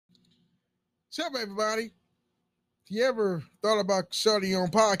What's up, everybody? If you ever thought about starting your own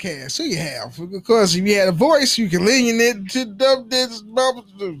podcast, so you have. Because if you had a voice, you can lean it to dub this bubble.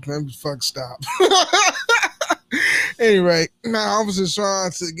 Let me fuck stop. Anyway, now I was just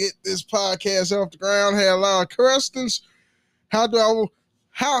trying to get this podcast off the ground. Had a lot of questions. How do I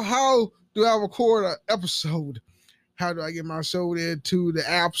how do I record an episode? How do I get my show there to the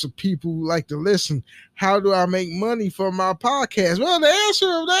apps of people who like to listen? How do I make money for my podcast? Well, the answer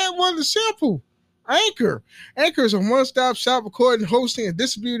of that one is simple. Anchor. Anchor is a one-stop shop recording, hosting, and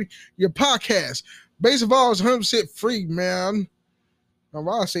distributing your podcast. Base of all is 100% free, man. Now,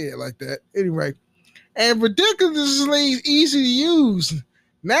 why I say it like that? Anyway, and ridiculously easy to use.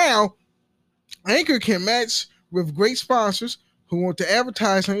 Now, Anchor can match with great sponsors who want to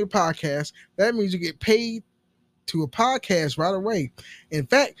advertise on your podcast. That means you get paid to a podcast right away. In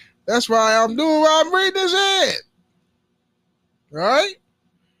fact, that's why I'm doing what I'm reading this ad. All right?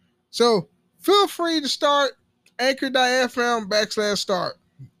 So feel free to start anchor.fm/start.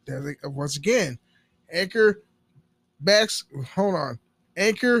 Once again,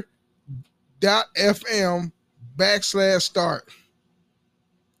 anchor.fm/start.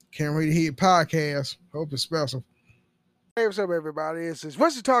 Can't wait to hear your podcast. Hope it's special. Hey, what's up, everybody? This is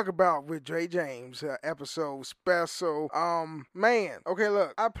What You Talk About with Dre James, episode special. Man, okay,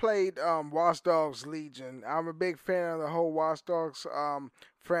 look, I played Watch Dogs Legion. I'm a big fan of the whole Watch Dogs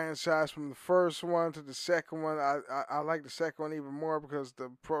franchise, from the first one to the second one. I like the second one even more because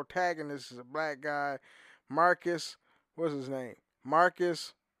the protagonist is a black guy, Marcus. What's his name?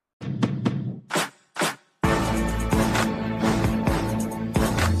 Marcus.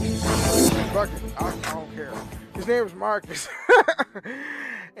 Fuck it, I don't care. His name is Marcus.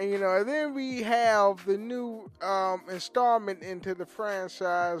 And then we have the new installment into the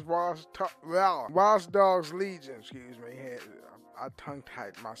franchise, Watch Dogs Legion. Excuse me, I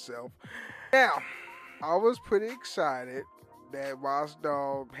tongue-tied myself. Now, I was pretty excited that Watch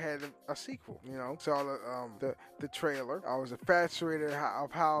Dogs had a sequel. Saw the trailer. I was infatuated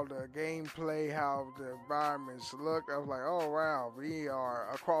of how the gameplay, how the environments look. I was like, oh wow, we are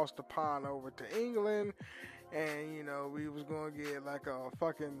across the pond over to England. And we was gonna get like a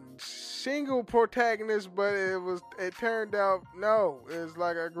fucking single protagonist, but it turned out no, it's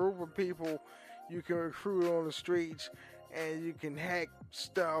like a group of people you can recruit on the streets, and you can hack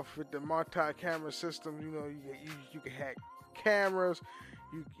stuff with the multi-camera system. You can hack cameras.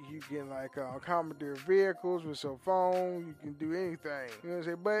 You can commandeer vehicles with your phone. You can do anything. You know what I'm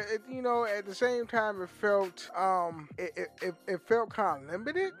saying? But at the same time, it felt it felt kind of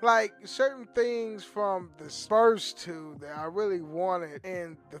limited. Like certain things from the first two that I really wanted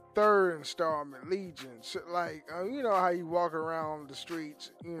in the third installment, Legion. So, how you walk around the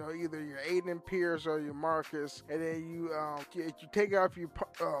streets. Either you're Aiden Pierce or you're Marcus, and then you take off your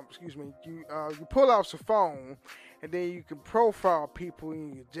you pull off your phone. And then you can profile people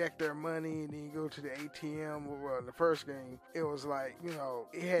and you eject their money, and then you go to the ATM. Well, in the first game, it was like,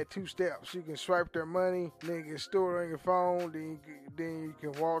 it had two steps. You can swipe their money, then you can store it on your phone, then you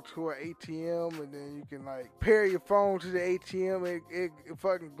can walk to an ATM, and then you can pair your phone to the ATM. It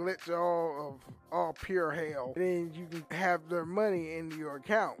fucking glitch all pure hell. And then you can have their money in your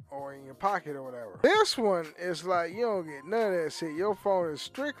account or in your pocket or whatever. This one is like, you don't get none of that shit. Your phone is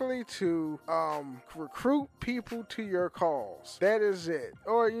strictly to recruit people to your calls. That is it.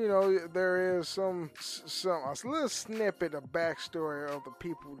 Or there is a little snippet of backstory of the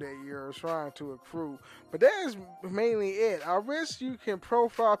people that you're trying to recruit, but that is mainly it. I wish you can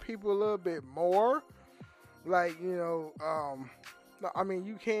profile people a little bit more. You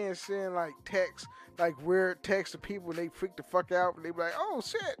can send text, weird text to people, and they freak the fuck out, and they be like, oh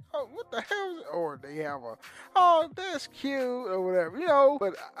shit, oh what the hell is it? Or they have oh that's cute, or whatever,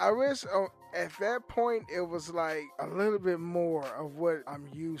 but I wish at that point it was a little bit more of what I'm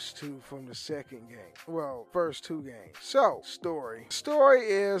used to from the second game. Well, first two games. So, story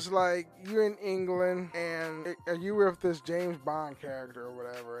is you're in England, and you with this James Bond character or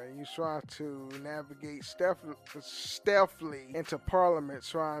whatever, and you try to navigate stealthily into Parliament,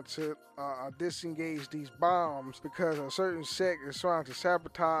 trying to disengage these bombs because a certain sect is trying to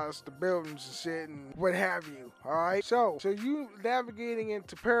sabotage the buildings and shit and what have you. Alright? So you navigating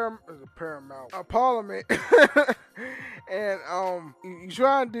into Parliament and you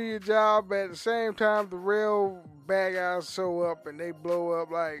try and do your job, but at the same time the real bad guys show up and they blow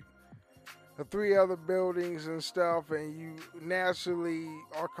up the 3 other buildings and stuff, and you naturally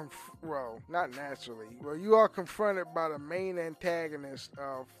are not naturally, you are confronted by the main antagonist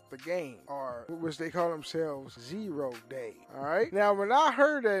of the game, or which they call themselves Zero Day. All right. Now, when I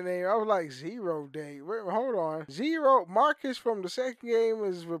heard that name, I was like, Zero Day. Wait, hold on. Marcus from the second game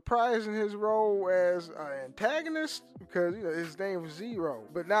is reprising his role as an antagonist because his name was Zero.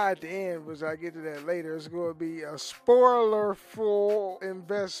 But now at the end, which I get to that later, it's going to be a spoiler-full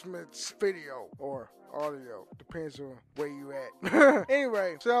investments video or audio, depends on where you at.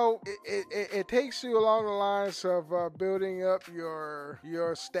 Anyway, so it takes you along the lines of building up your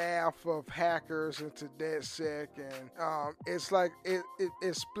staff of hackers into DedSec, and it's like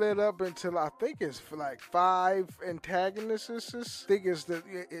it's split up into, I think it's like 5 antagonists. I think it's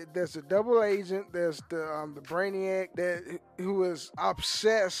there's a double agent, there's the Brainiac who is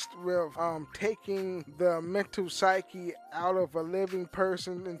obsessed with taking the mental psyche out of a living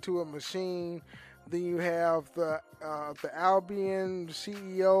person into a machine. Then you have the Albion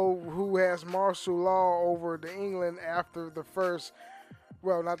CEO who has martial law over the England after the first,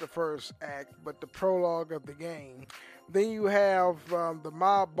 well, not the first act, but the prologue of the game. Then you have the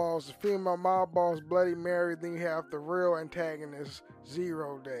mob boss, the female mob boss, Bloody Mary. Then you have the real antagonist,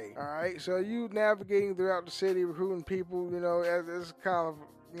 Zero Day. All right, so you navigating throughout the city, recruiting people. It's kind of,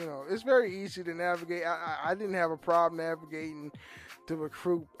 it's very easy to navigate. I didn't have a problem navigating to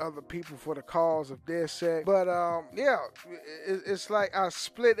recruit other people for the cause of DedSec. But it's like I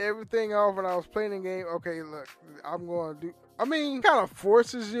split everything off when I was playing the game. Okay, look, I'm going to do, kind of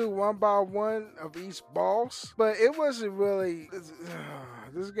forces you one by one of each boss, but it wasn't really,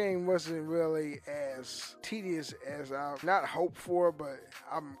 this game wasn't really as tedious as I not hoped for, but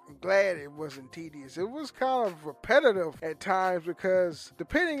I'm glad it wasn't tedious. It was kind of repetitive at times because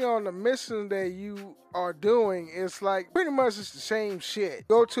depending on the mission that you are doing, it's like pretty much it's the same shit.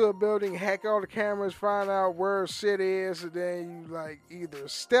 Go to a building, hack all the cameras, find out where shit is, and then you like either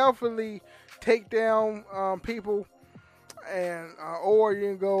stealthily take down people, and or you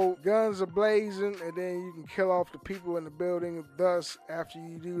can go guns a-blazing, and then you can kill off the people in the building. Thus, after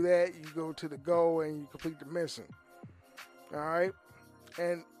you do that, you go to the goal and you complete the mission. Alright?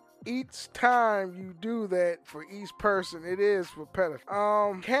 And each time you do that for each person, it is repetitive.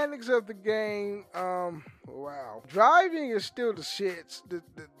 Mechanics of the game, wow. Driving is still the shits. The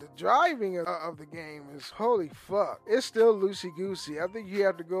driving of the game is holy fuck. It's still loosey-goosey. I think you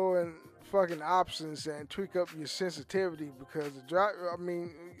have to go in fucking options and tweak up your sensitivity because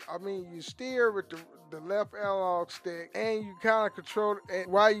you steer with the left analog stick and you kind of control it.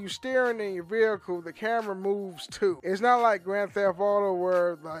 While you steering in your vehicle, the camera moves too. It's not like Grand Theft Auto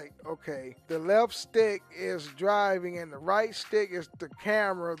where like, okay, the left stick is driving and the right stick is the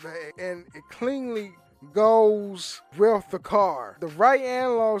camera, and it cleanly goes with the car. The right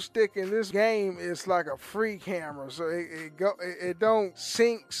analog stick in this game is like a free camera, so it don't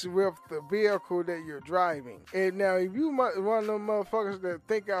syncs with the vehicle that you're driving. And now, if you one of them motherfuckers that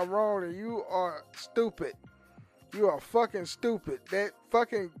think I'm wrong, then you are stupid. You are fucking stupid. That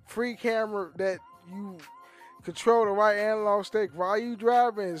fucking free camera that you control the right analog stick while you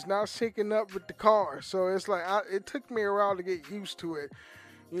driving is not syncing up with the car. So it's like it took me a while to get used to it.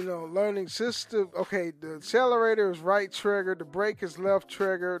 Learning system. Okay, the accelerator is right trigger, the brake is left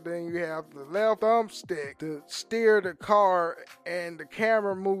trigger, then you have the left thumbstick to steer the car, and the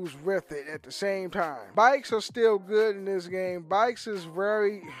camera moves with it at the same time. Bikes are still good in this game. Bikes is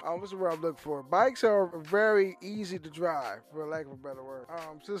very, what's the word I'm looking for? Bikes are very easy to drive, for lack of a better word.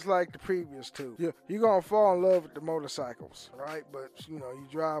 Just like the previous two. You're gonna fall in love with the motorcycles, right? But, you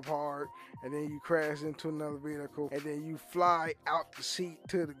drive hard, and then you crash into another vehicle, and then you fly out the seat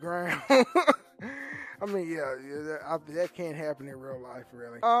to the ground. That can't happen in real life,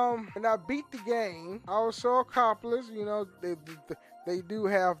 really. And I beat the game. I was so accomplished. They do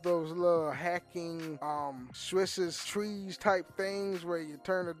have those little hacking Swiss's trees type things where you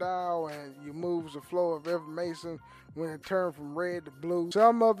turn the dial and you move the flow of information when it turned from red to blue.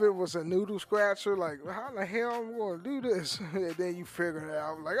 Some of it was a noodle scratcher, like, how the hell am I going to do this? And then you figure it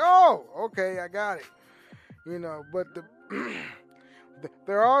out, like, oh, okay, I got it. But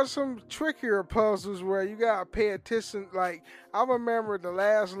there are some trickier puzzles where you gotta pay attention. Like, I remember the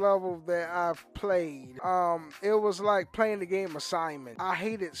last level that I've played. It was like playing the game of Simon. I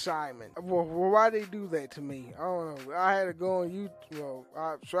hated Simon. Well, why they do that to me? I don't know. I had to go on YouTube.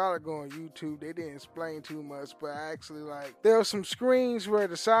 I tried to go on YouTube. They didn't explain too much, but I actually there were some screens where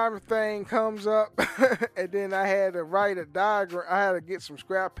the Simon thing comes up, and then I had to write a diagram. I had to get some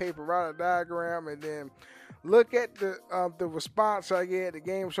scrap paper, write a diagram, and then look at the response I get. The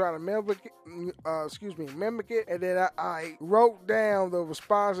game was trying to mimic it, and then I wrote down the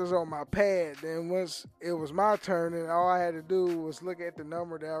responses on my pad. Then once it was my turn, and all I had to do was look at the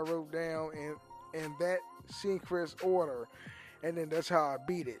number that I wrote down in that sequence order, and then that's how I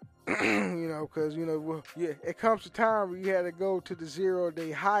beat it. Because it comes to time where you had to go to the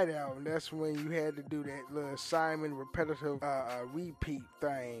 0-day hideout, and that's when you had to do that little assignment repetitive repeat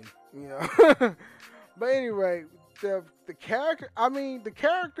thing. But anyway, the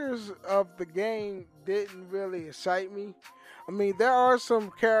characters of the game didn't really excite me. I mean, there are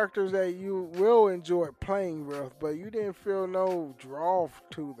some characters that you will enjoy playing with, but you didn't feel no draw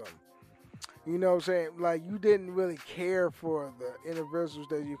to them. You know what I'm saying? Like, you didn't really care for the individuals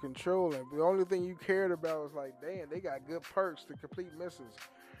that you controlling. The only thing you cared about was like, damn, they got good perks to complete missions.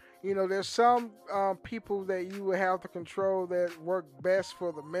 There's some people that you would have to control that work best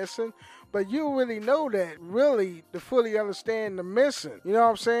for the mission, but you don't really know that really to fully understand the mission. You know what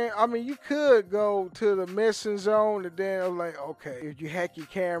I'm saying? I mean, you could go to the mission zone and then I'm like, okay, if you hack your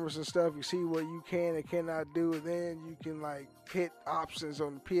cameras and stuff, you see what you can and cannot do, and then you can like hit options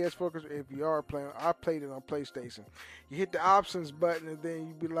on the PS4. Because if you are playing, I played it on PlayStation. You hit the options button and then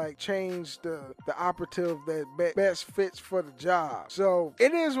you be like, change the operative that best fits for the job. So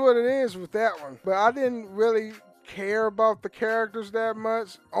it is what it is with that one. But I didn't really care about the characters that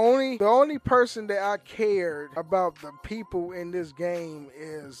much. The only person that I cared about the people in this game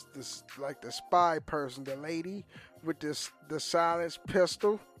is this, like the spy person, the lady with the silenced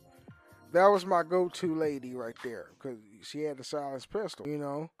pistol. That was my go-to lady right there, because she had the silenced pistol,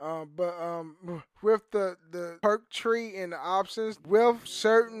 But with the perk tree and the options, with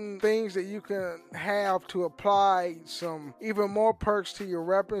certain things that you can have to apply some even more perks to your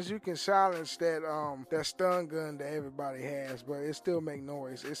weapons, you can silence that stun gun that everybody has, but it still make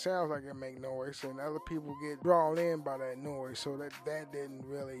noise. It sounds like it make noise, and other people get drawn in by that noise, so that didn't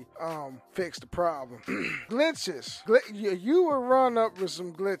really fix the problem. Glitches. You would run up with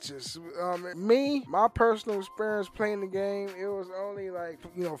some glitches. My personal experience playing the game, it was only like,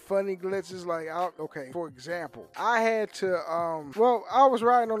 funny glitches. Like, for example, I had to, I was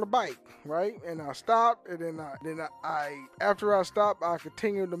riding on the bike, right? And I stopped, and then after I stopped, I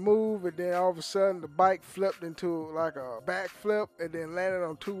continued to move, and then all of a sudden the bike flipped into like a backflip and then landed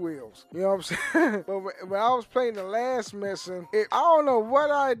on two wheels. You know what I'm saying? But when I was playing the last mission, I don't know what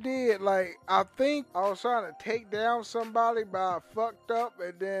I did. Like, I think I was trying to take down somebody, but I fucked up,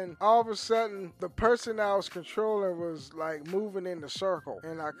 and then all of a sudden the person I was controlling was like moving in the circle,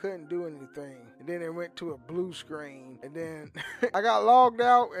 and I couldn't do anything. And then it went to a blue screen, and then I got logged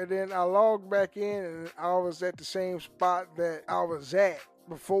out, and then I logged back in, and I was at the same spot that I was at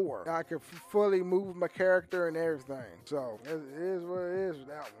before. I could fully move my character and everything. So it is what it is with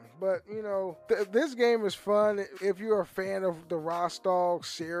that one. But this game is fun if you're a fan of the Rostog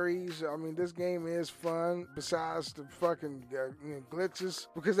series. I mean, this game is fun besides the fucking glitches,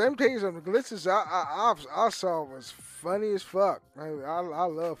 because let me tell you something, the glitches I saw was funny as fuck. I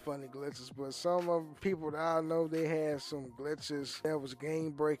love funny glitches, but some of the people that I know, they had some glitches that was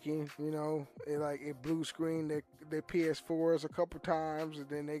game breaking. It blue screened their PS4s a couple times, and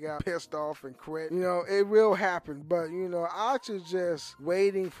then they got pissed off and quit. It will happen, but I suggest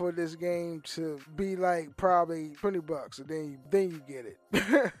waiting for this game to be like probably $20, and then you get it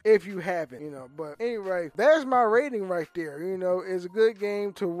if you haven't. But anyway, there's my rating right there. It's a good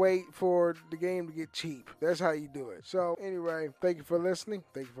game to wait for the game to get cheap. That's how you do it. So anyway, thank you for listening.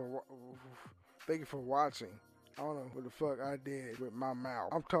 Thank you for watching. I don't know what the fuck I did with my mouth.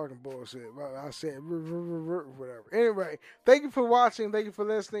 I'm talking bullshit. But I said whatever. Anyway, thank you for watching. Thank you for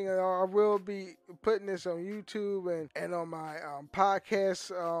listening. I will be putting this on YouTube and on my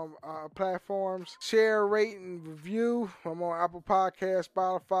podcast platforms. Share, rate, and review. I'm on Apple Podcasts,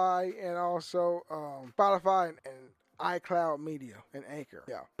 Spotify, and also Spotify and iCloud Media and Anchor.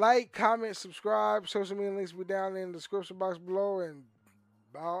 Yeah. Like, comment, subscribe. Social media links will be down in the description box below. And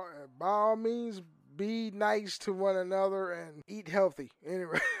by all means, be nice to one another and eat healthy.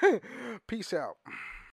 Anyway, peace out.